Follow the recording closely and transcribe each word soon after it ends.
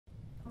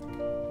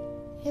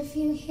If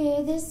you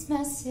hear this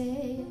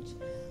message,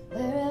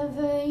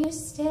 wherever you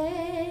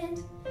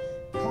stand,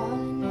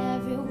 calling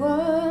every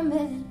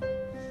woman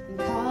and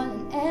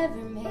calling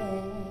every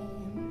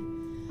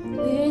man.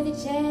 We're the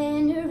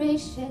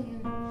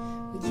generation,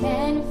 we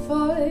can't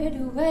afford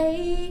to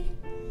wait.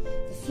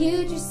 The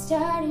future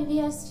started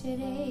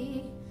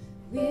yesterday,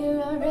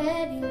 we're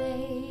already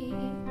late.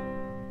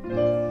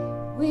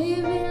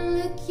 We've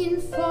been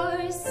looking for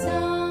a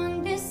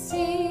song to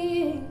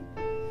sing,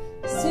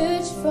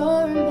 search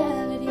for a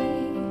melody,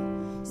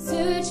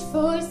 search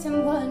for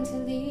someone to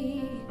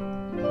lead.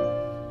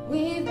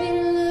 We've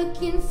been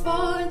looking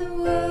for the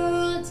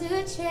world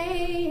to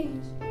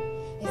change.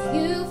 If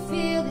you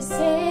feel the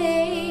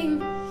same,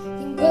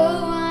 then go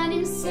on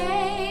and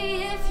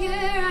say, if you're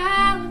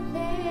out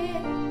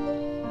there,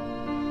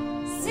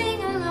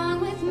 sing along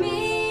with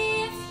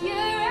me. If you're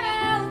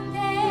out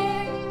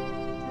there,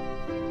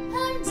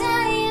 I'm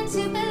dying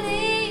to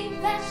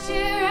believe that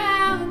you're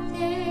out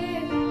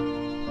there.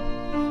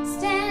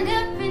 Stand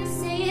up and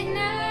say it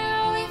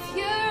now. If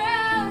you're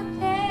out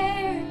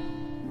there,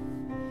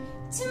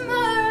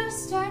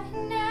 tomorrow's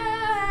starting now.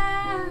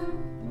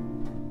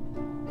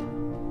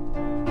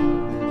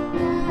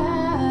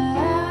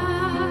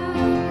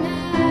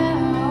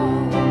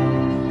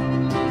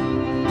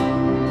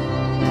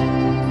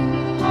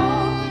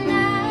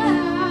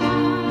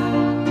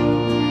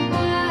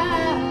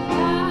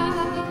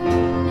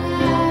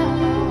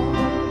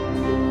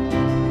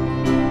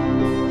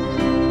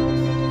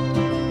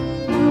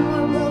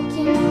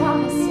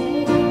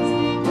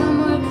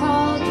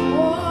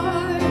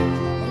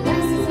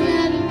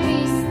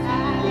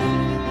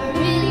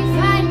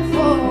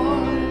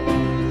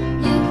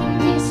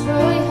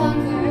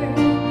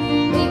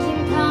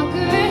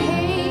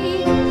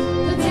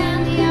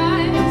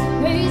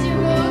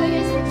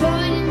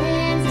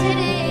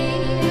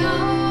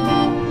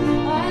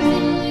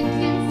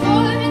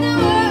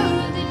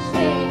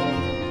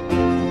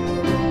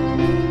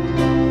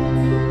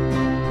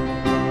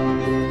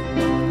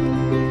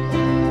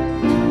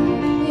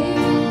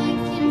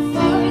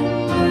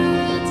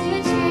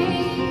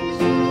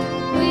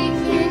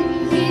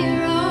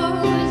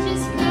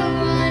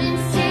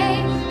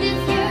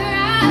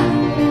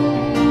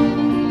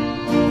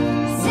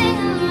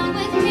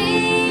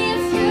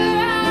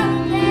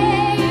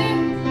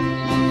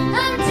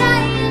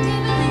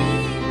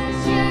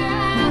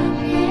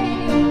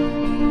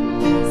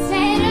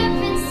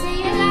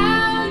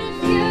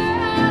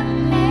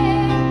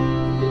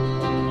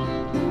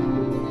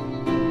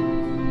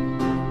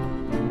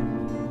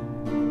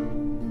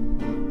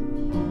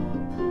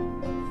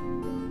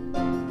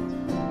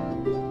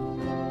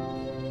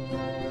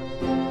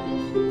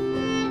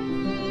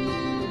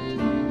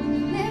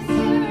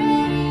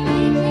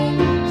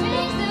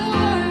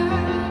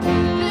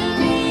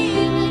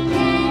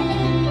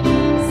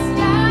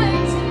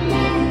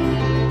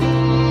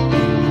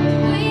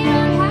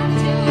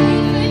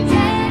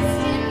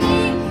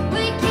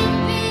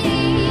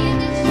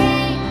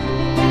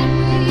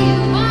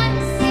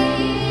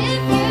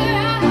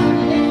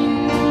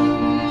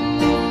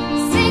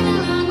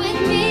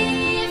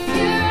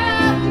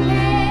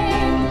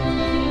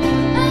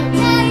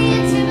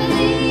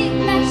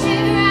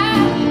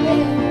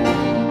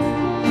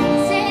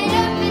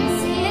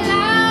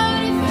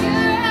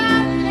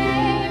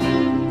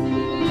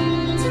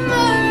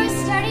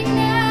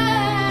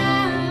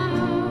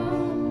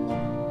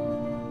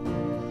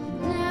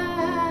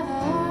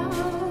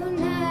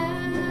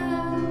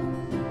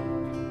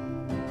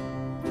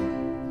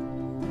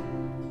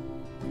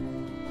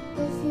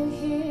 If you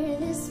hear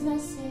this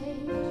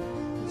message,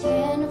 you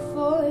can't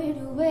afford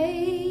to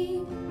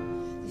wait.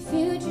 The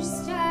future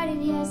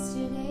started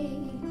yesterday.